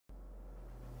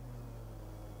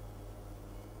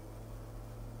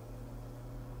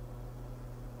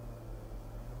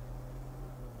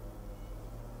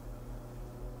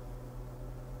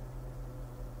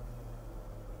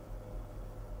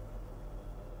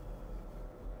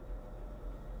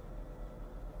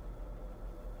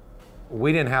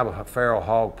We didn't have a feral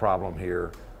hog problem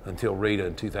here until Rita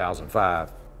in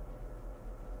 2005.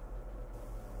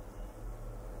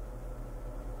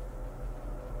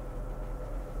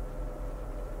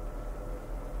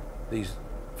 These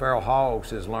feral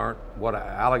hogs has learned what an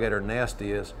alligator nest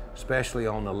is, especially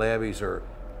on the levees or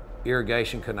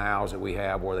irrigation canals that we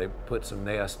have where they put some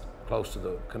nests close to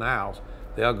the canals.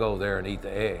 They'll go there and eat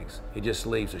the eggs. It just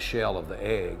leaves a shell of the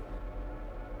egg.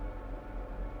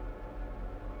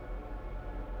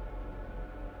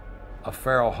 A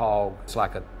feral hog, it's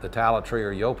like the tallow tree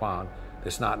or yopon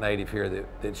that's not native here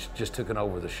that's just taken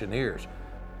over the Cheniers.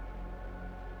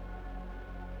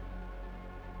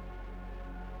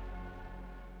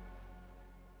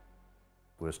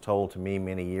 It was told to me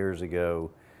many years ago,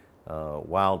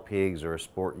 wild pigs are a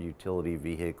sport utility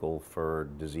vehicle for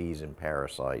disease and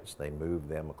parasites. They move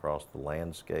them across the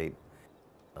landscape.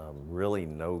 Really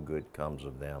no good comes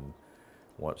of them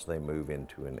once they move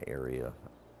into an area.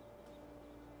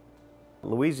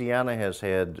 Louisiana has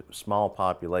had small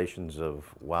populations of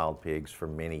wild pigs for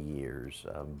many years.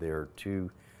 There are two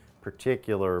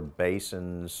particular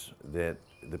basins that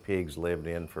the pigs lived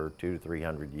in for 200 to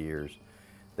 300 years.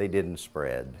 They didn't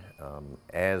spread.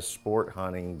 As sport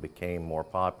hunting became more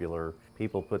popular,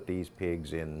 people put these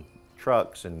pigs in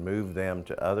trucks and moved them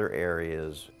to other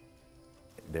areas.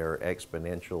 Their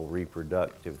exponential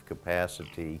reproductive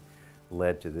capacity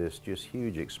led to this just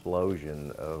huge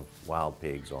explosion of wild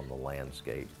pigs on the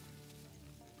landscape.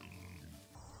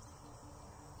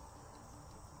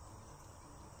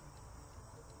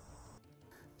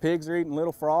 Pigs are eating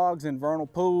little frogs in vernal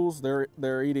pools.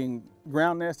 They're eating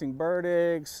ground nesting bird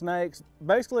eggs, snakes.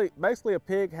 Basically a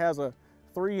pig has a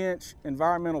 3-inch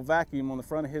environmental vacuum on the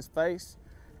front of his face,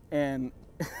 and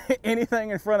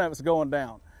anything in front of it's going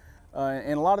down.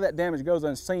 And a lot of that damage goes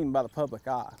unseen by the public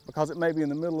eye because it may be in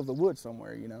the middle of the woods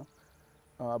somewhere, you know.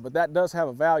 But that does have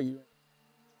a value.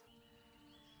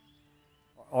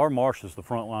 Our marsh is the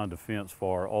front line defense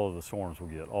for all of the storms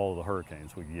we get, all of the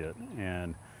hurricanes we get.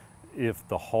 And if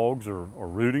the hogs are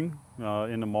rooting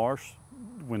in the marsh,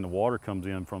 when the water comes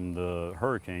in from the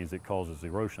hurricanes, it causes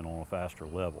erosion on a faster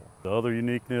level. The other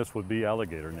uniqueness would be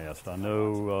alligator nest. I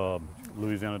know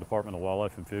Louisiana Department of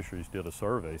Wildlife and Fisheries did a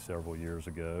survey several years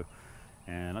ago,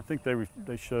 and I think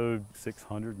they showed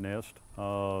 600 nests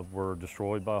were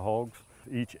destroyed by hogs.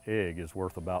 Each egg is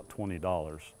worth about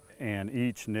 $20, and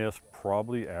each nest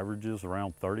probably averages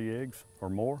around 30 eggs or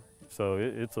more. So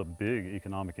it's a big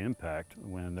economic impact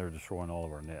when they're destroying all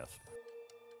of our nests.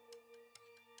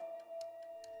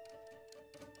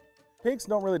 Pigs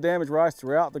don't really damage rice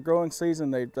throughout the growing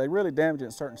season. They really damage it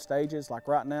in certain stages. Like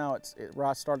right now,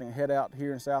 rice starting to head out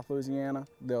here in South Louisiana.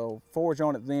 They'll forage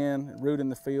on it then, root in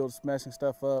the fields, messing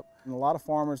stuff up. And a lot of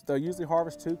farmers, they'll usually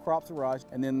harvest 2 crops of rice,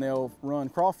 and then they'll run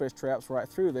crawfish traps right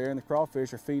through there, and the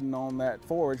crawfish are feeding on that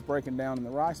forage breaking down in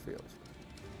the rice fields.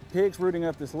 Pigs rooting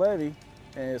up this levee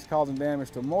is causing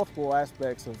damage to multiple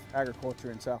aspects of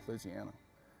agriculture in South Louisiana.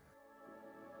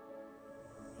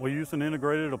 We use an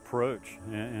integrated approach,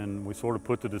 and we sort of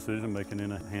put the decision making in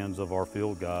the hands of our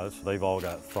field guys. They've all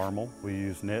got thermal. We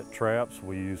use net traps,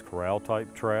 we use corral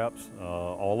type traps.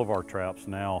 All of our traps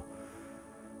now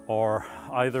are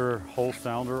either whole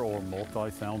sounder or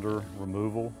multi-sounder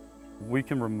removal. We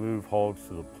can remove hogs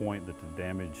to the point that the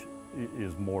damage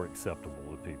is more acceptable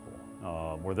to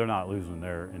people, where they're not losing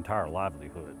their entire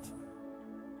livelihoods.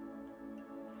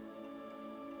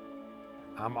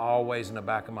 I'm always in the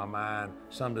back of my mind,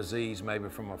 some disease maybe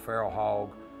from a feral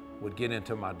hog would get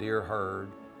into my deer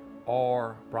herd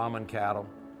or Brahman cattle.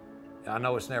 I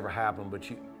know it's never happened,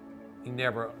 but you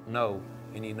never know,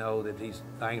 and you know that these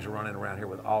things are running around here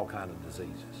with all kinds of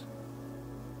diseases.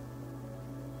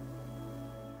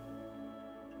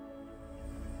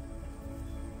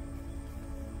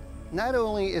 Not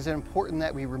only is it important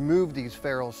that we remove these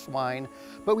feral swine,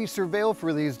 but we surveil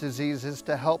for these diseases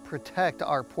to help protect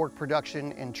our pork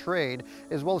production and trade,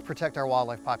 as well as protect our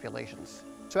wildlife populations.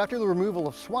 So after the removal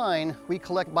of swine, we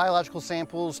collect biological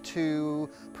samples to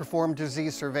perform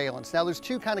disease surveillance. Now there's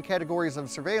 2 kind of categories of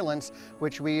surveillance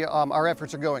which our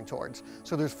efforts are going towards.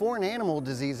 So there's foreign animal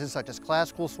diseases such as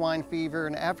classical swine fever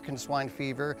and African swine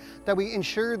fever that we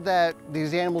ensure that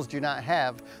these animals do not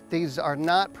have. These are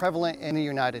not prevalent in the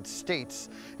United States.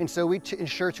 And so we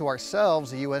ensure to ourselves,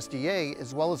 the USDA,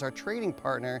 as well as our trading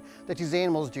partner, that these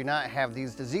animals do not have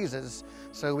these diseases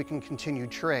so we can continue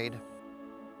trade.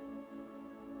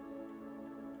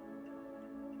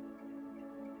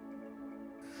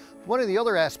 One of the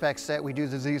other aspects that we do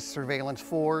disease surveillance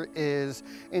for is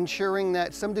ensuring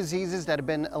that some diseases that have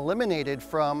been eliminated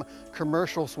from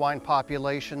commercial swine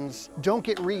populations don't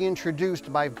get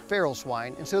reintroduced by feral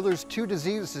swine. And so there's two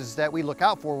diseases that we look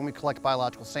out for when we collect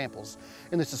biological samples.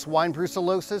 And this is swine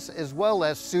brucellosis as well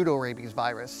as pseudorabies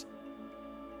virus.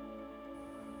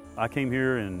 I came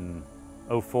here in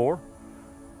 '04.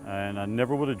 And I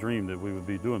never would have dreamed that we would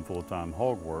be doing full-time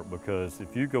hog work, because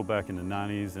if you go back in the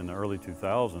 90s and the early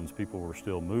 2000s, people were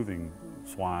still moving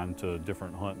swine to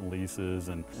different hunting leases,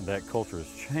 and that culture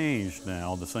has changed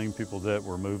now. The same people that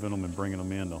were moving them and bringing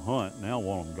them in to hunt now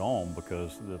want them gone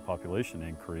because the population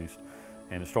increased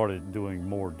and it started doing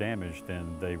more damage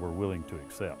than they were willing to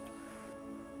accept.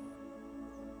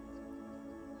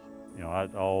 You know, I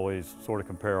always sort of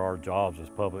compare our jobs as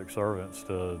public servants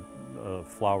to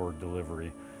flower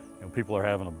delivery. You know, people are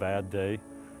having a bad day,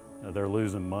 they're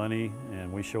losing money,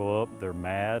 and we show up, they're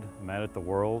mad at the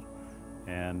world,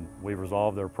 and we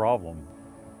resolve their problem.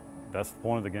 That's the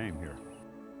point of the game here.